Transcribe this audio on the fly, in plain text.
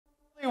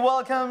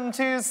welcome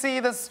to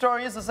See the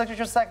Stories, the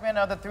signature segment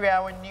of the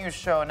 3-hour news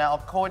show. Now,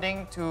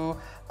 according to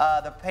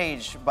the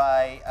page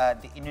by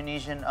the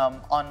Indonesian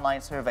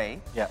online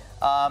survey,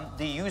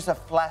 the use of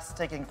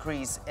plastic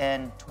increased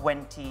in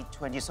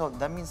 2020. So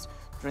that means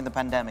during the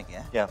pandemic,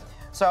 yeah? Yeah.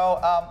 So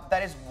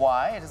that is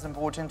why it is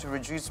important to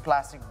reduce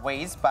plastic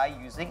waste by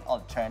using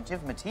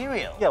alternative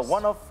materials. Yeah,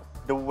 one of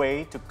the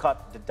way to cut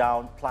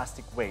down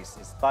plastic waste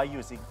is by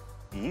using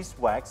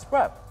beeswax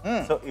wrap.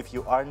 So if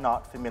you are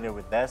not familiar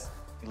with this,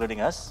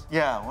 including us.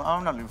 Yeah, well,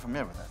 I'm not really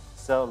familiar with that.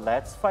 So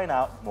let's find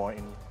out more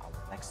in our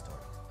next story.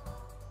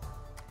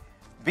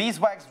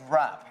 Beeswax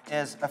wrap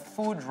is a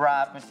food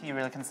wrap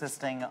material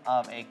consisting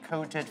of a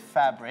coated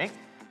fabric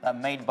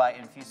made by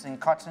infusing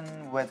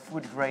cotton with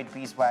food-grade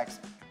beeswax,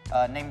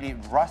 namely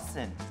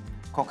rosin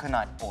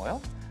coconut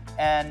oil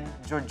and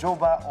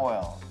jojoba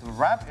oil. The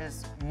wrap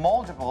is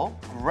moldable,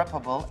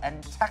 grippable,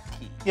 and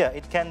tacky. Yeah,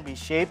 it can be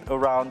shaped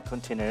around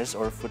containers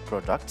or food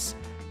products.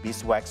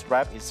 Beeswax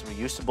wrap is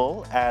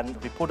reusable and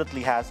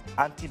reportedly has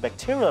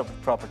antibacterial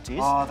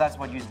properties. Oh, that's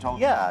what you told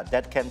me. Yeah,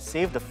 that can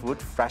save the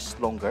food fresh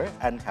longer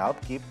and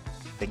help keep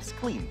things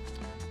clean.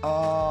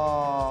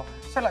 Oh,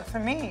 so like for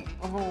me,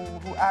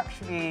 who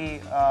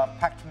actually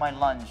packed my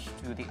lunch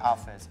to the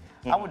office,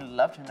 I would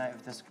love to know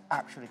if this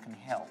actually can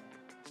help.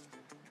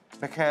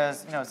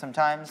 Because, you know,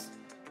 sometimes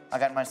I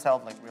get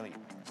myself like really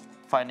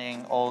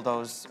finding all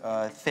those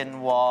thin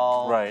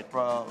wall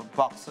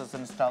boxes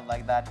and stuff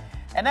like that.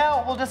 And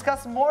now we'll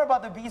discuss more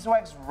about the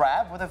beeswax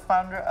wrap with the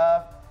founder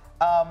of,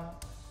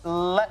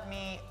 let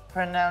me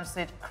pronounce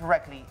it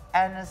correctly,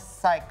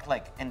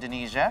 Anastasia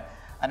Indonesia,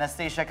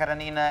 Anastasia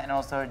Karenina, and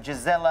also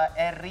Gisella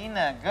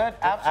Erinna. Good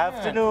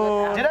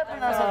afternoon. Did I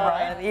pronounce it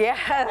right?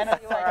 Yes,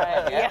 you are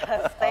right.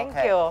 Yes, thank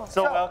you.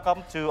 So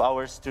welcome to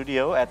our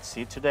studio at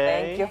SEA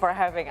today. Thank you for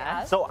having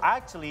us. So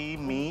actually,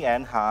 me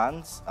and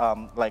Hans,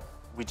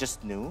 we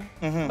just knew,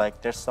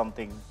 like there's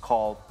something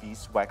called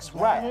beeswax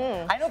wrap.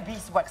 I know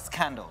beeswax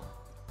candle.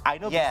 I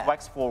know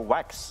beeswax for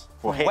wax,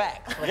 for hair.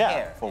 Wax, for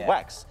hair. For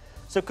wax.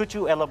 So could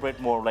you elaborate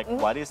more, like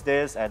what is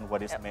this and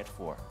what is made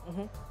for?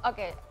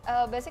 Okay,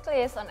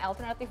 basically it's an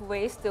alternative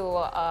ways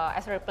to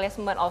as a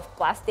replacement of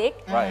plastic.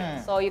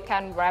 Right. So you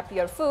can wrap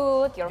your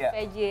food, your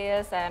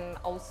veggies, and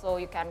also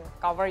you can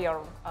cover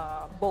your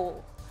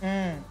bowl.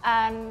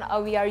 And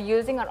we are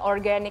using an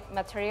organic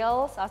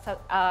material, such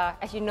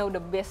as you know, the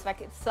beeswax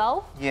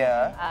itself.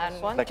 Yeah.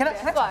 And Can I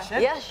touch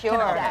it? Yeah, sure.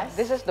 Yes.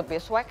 This is the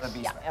beeswax. The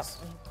beeswax.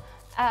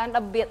 And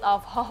a bit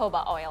of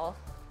jojoba oil.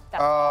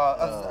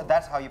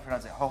 That's how you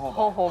pronounce it, jojoba.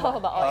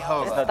 Jojoba oil.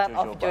 Jojoba. Instead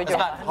of It's jojoba.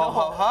 not ho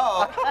ho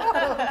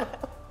ho.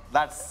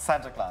 That's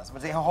Santa Claus,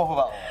 but it's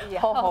jojoba oil. Yeah,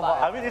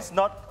 Jojoba. I mean, it's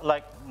not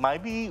like,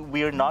 maybe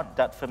we're not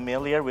that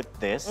familiar with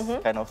this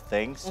kind of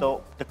thing.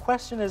 So the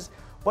question is,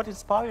 what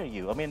inspired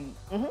you? I mean,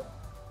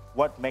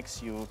 what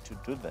makes you to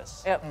do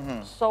this? Yep.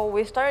 So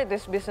we started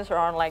this business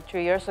around like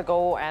 3 years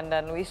ago, and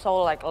then we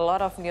saw like a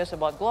lot of news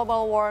about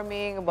global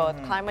warming, about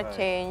climate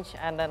change,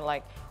 and then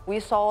like we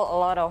saw a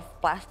lot of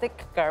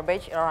plastic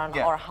garbage around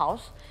our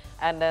house,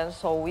 and then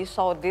so we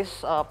saw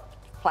this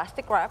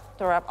plastic wrap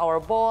to wrap our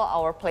bowl,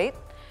 our plate,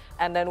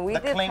 and then we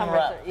did some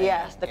research.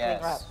 Yes, the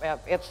cling wrap.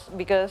 Yep. It's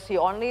because you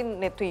only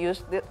need to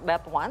use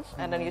that once,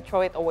 and then you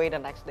throw it away the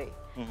next day.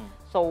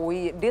 So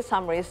we did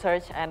some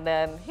research, and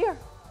then here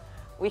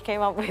we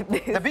came up with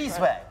this. The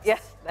beeswax.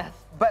 Yes, that's.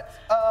 But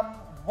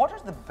what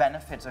are the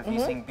benefits of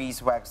using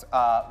beeswax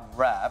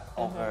wrap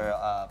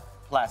over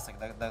plastic,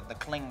 the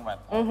cling wrap,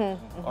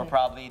 or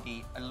probably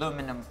the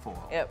aluminum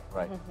foil? Yep.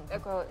 Right.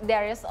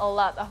 There is a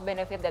lot of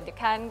benefit that you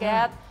can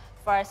get.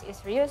 First, it's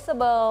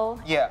reusable,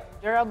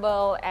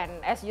 durable, and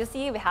as you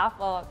see, we have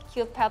a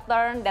cute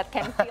pattern that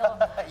can fill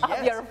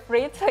up your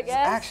fridge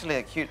again. It's actually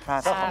a cute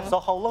pattern. So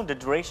how long the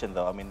duration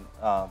though? I mean,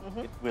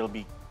 it will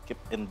be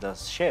kept in the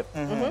shape.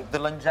 The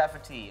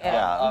longevity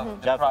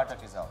of the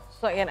product itself.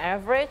 So in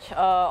average,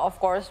 of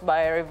course,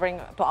 by referring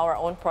to our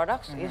own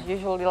products, it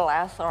usually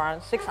lasts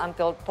around 6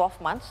 until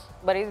 12 months.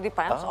 But it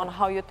depends on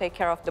how you take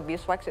care of the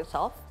beeswax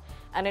itself.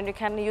 And then you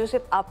can use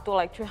it up to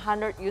like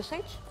 300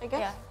 usage, I guess.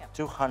 Yeah.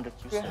 200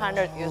 usage.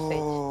 300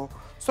 usage.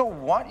 So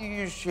what you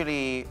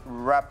usually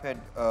wrap it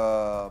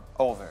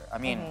over? I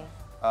mean,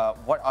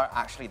 what are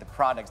actually the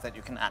products that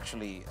you can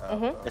actually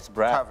It's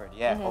bread. covered?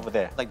 Yeah, Over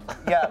there. Like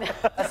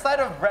aside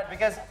of bread,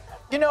 because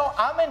you know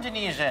I'm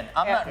Indonesian.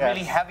 I'm not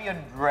really heavy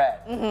on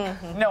bread.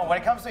 No, when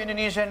it comes to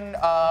Indonesian,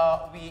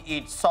 we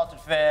eat salted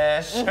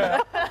fish,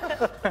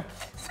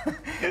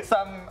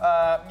 some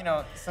you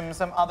know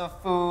some other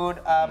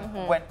food.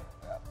 When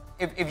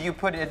if you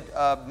put it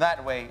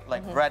that way,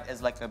 like bread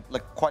is like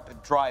quite a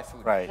dry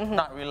food,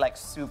 not really like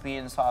soupy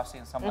and saucy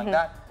and something like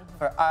that.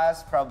 For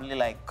us, probably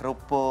like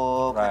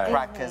kerupuk,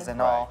 crackers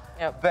and all.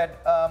 But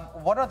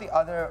what are the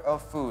other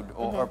food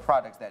or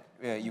products that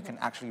you can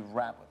actually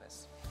wrap with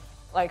this?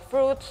 Like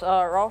fruits,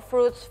 raw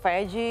fruits,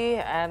 veggie,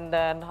 and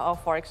then,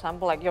 for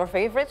example, like your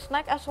favorite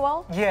snack as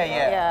well.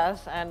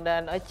 Yes, and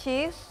then a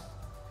cheese.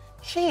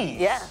 Cheese?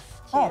 Yes,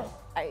 cheese.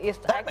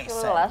 It that makes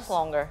actually sense. lasts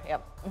longer.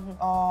 Yep.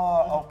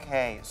 Oh,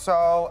 okay.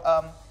 So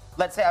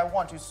let's say I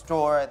want to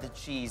store the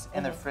cheese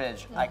in the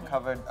fridge. I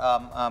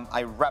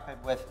I wrap it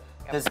with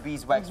this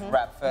beeswax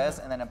wrap first,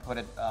 and then I put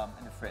it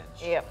in the fridge.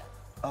 Yep.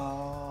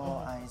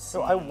 Oh, I see.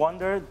 So I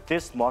wonder,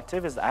 this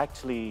motif is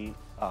actually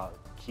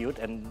cute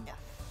and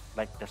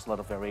like there's a lot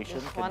of variation.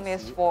 This Can one you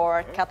is see it?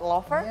 for cat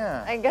lover,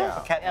 Yeah. I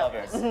guess. Cat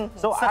lovers.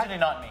 So Certainly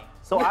not me.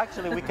 So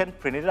actually, we can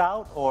print it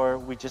out, or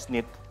we just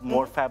need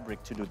more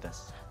fabric to do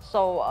this.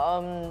 So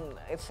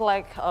it's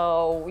like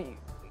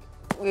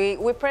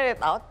we print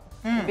it out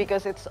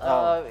because it's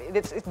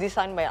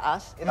designed by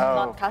us. It's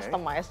not okay.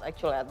 customized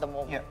actually at the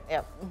moment.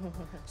 Yeah. Yep.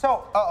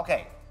 So,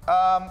 okay.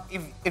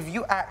 If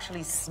you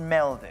actually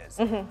smell this,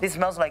 this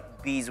smells like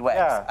beeswax.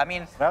 Yeah. I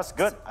mean, Smells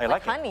good. I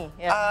like it. honey.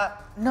 Yeah.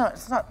 no,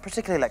 it's not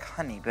particularly like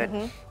honey, but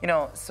you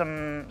know,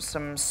 some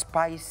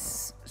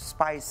spices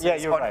Yeah,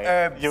 you're or right.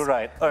 herbs. You're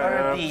right.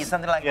 Herby, Herbs.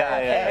 something like Yeah,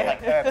 that. yeah, yeah.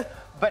 Like herbs.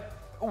 But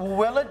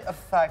will it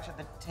affect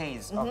the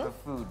taste of the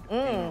food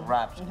being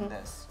wrapped in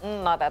this?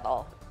 Not at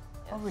all.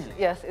 Oh, really?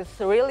 Yes, it's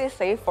really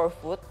safe for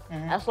food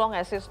as long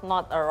as it's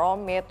not a raw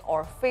meat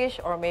or fish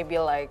or maybe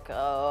like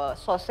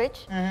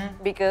sausage,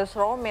 because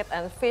raw meat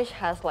and fish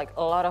has like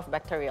a lot of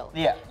bacterial.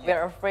 Yeah.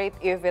 We're afraid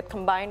if it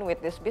combined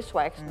with this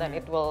beeswax, then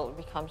it will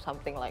become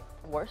something like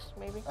worse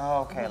maybe.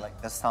 Oh, okay, like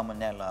the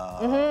salmonella.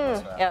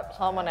 Yep,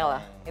 salmonella.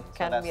 Right. It So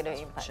can that's- be the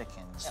that's for impact.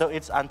 chicken. So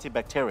it's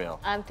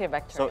antibacterial.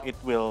 Antibacterial. So it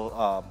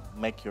will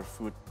make your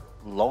food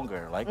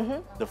longer, like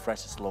the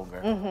fresh is longer.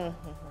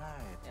 Right.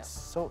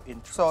 So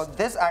interesting. So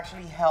this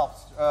actually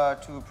helps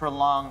to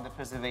prolong the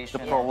preservation.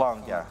 The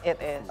prolonged, yeah.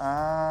 It is.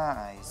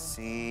 Ah, I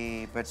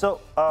see. But So,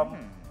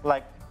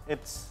 like,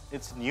 it's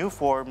new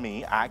for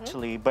me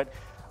actually, but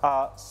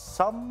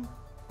some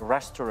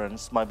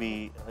restaurants might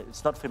be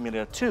it's not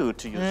familiar to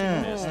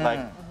using this. Like,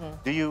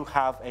 do you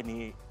have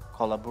any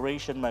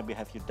collaboration? Maybe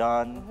have you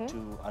done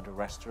to other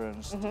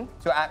restaurants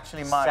to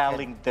actually market,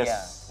 selling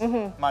this?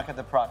 market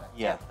the product.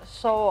 Yeah.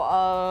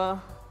 So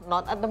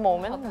not at the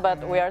moment, but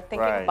we are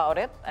thinking Right. about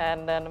it,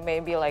 and then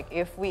maybe like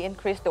if we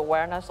increase the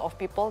awareness of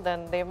people,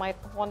 then they might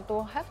want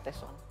to have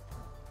this one.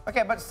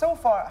 Okay, but so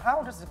far,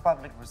 how does the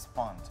public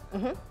respond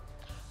to it?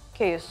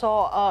 Okay,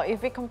 so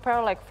if we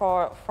compare like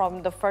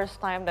from the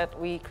first time that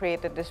we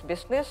created this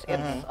business,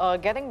 it's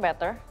getting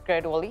better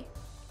gradually,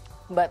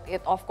 but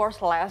it of course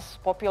less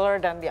popular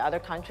than the other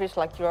countries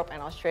like Europe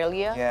and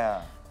Australia.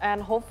 Yeah.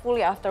 And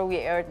hopefully after we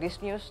air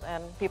this news,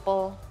 and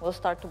people will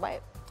start to buy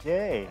it.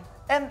 Yay.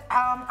 And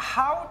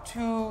how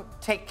to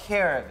take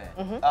care of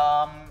it?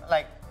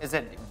 Like, is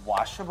it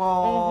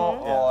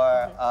washable,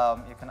 or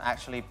you can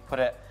actually put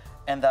it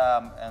in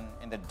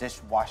the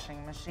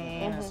dishwashing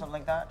machine or something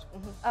like that?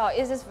 Oh,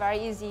 it is very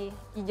easy.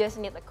 You just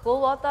need a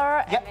cool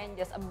water Yep. and then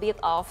just a bit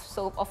of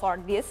soap of our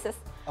dishes.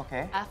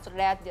 Okay. After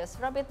that, just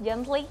rub it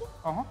gently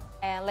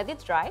and let it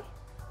dry.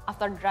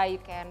 After dry, you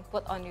can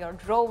put on your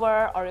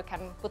drawer or you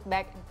can put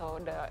back into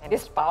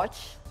this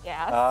pouch.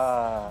 Yes.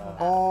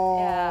 Oh,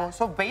 Yeah.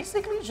 so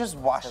basically just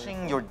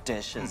washing your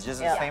dishes, just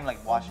the same like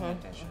washing your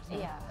dishes.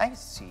 Yeah. I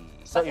see.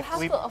 So But you if have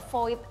we, to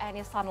avoid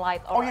any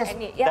sunlight or yes,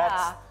 any.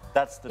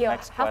 that's the you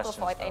next have to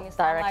question. avoid so. any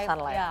Direct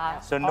sunlight, Yeah.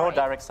 So no Or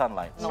direct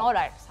sunlight. No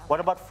direct sunlight. What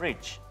about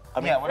fridge? I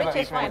mean, Yeah, what about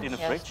if fridge? you put it in the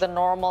Yes, fridge, the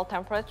normal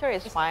temperature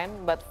is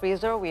fine, but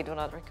freezer we do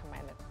not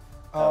recommend it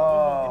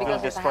Oh.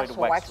 because it destroy has the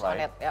wax, wax on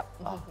right? it. Yep.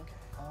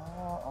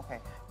 Oh, okay.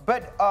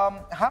 But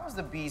how is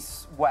the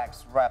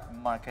beeswax wrap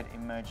market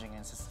emerging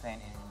and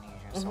sustained in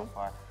Indonesia so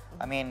far?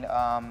 I mean,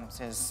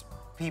 since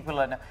people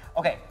are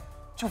okay,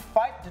 to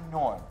fight the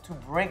norm, to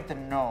break the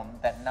norm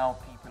that now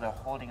people are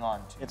holding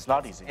on to. it's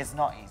not easy. It's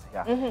not easy.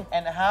 Yeah.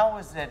 And how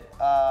is it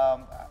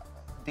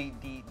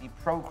the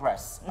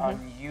progress on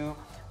you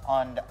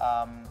on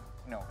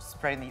you know,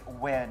 spreading the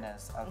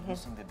awareness of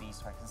using the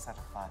beeswax in such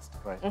a fast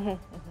way? Right.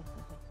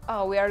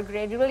 Oh, we are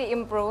gradually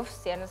improved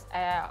since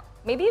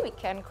maybe we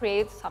can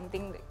create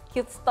something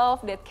cute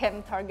stuff that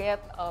can target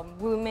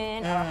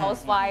women or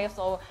housewives.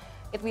 So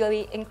it will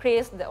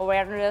increase the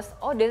awareness.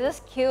 Oh, this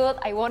is cute.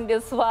 I want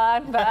this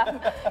one.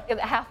 But it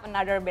have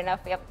another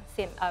benefit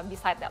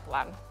beside that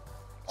one.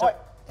 So,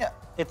 yeah.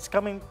 It's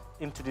coming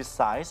into this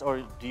size,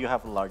 or do you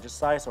have a larger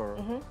size, or?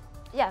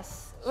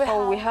 Yes.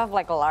 So we have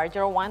like a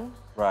larger one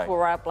Right. to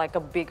wrap like a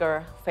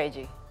bigger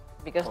veggie,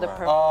 because the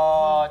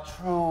Oh,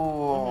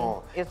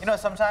 true. It's- You know,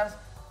 sometimes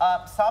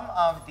some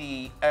of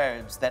the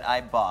herbs that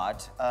I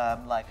bought,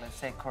 like let's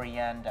say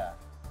coriander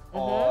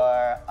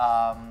or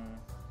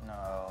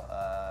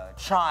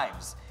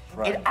chives,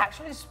 Right. it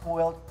actually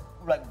spoiled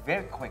like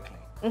very quickly.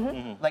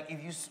 Like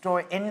if you store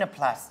it in the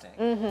plastic,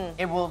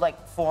 it will like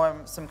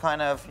form some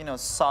kind of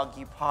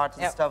soggy parts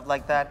and Yep. stuff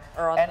like that.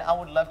 Around And that. I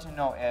would love to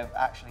know if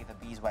actually the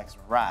beeswax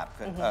wrap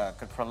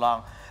could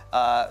prolong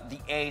the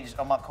age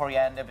of my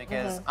coriander,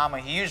 because I'm a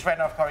huge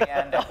fan of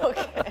coriander.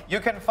 You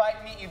can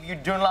fight me if you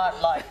do not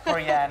like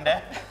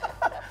coriander.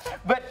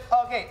 But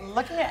okay,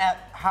 looking at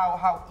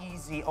how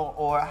easy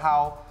or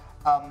how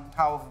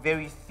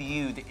very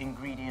few the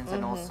ingredients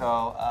and also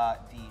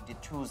the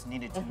tools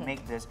needed to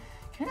make this,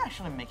 can you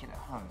actually make it at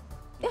home?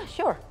 Yeah,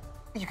 sure.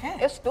 You can.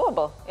 It's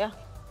doable. Yeah.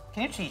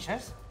 Can you teach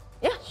us?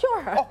 Yeah,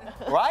 sure. Oh,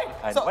 right.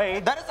 And So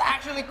wait. that is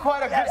actually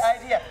quite a good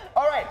idea.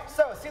 All right.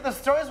 So see, the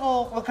stories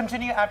will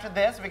continue after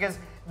this because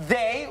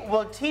they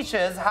will teach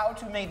us how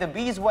to make the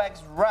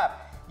beeswax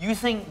wrap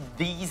using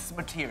these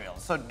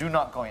materials. So do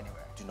not go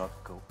anywhere. Do not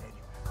go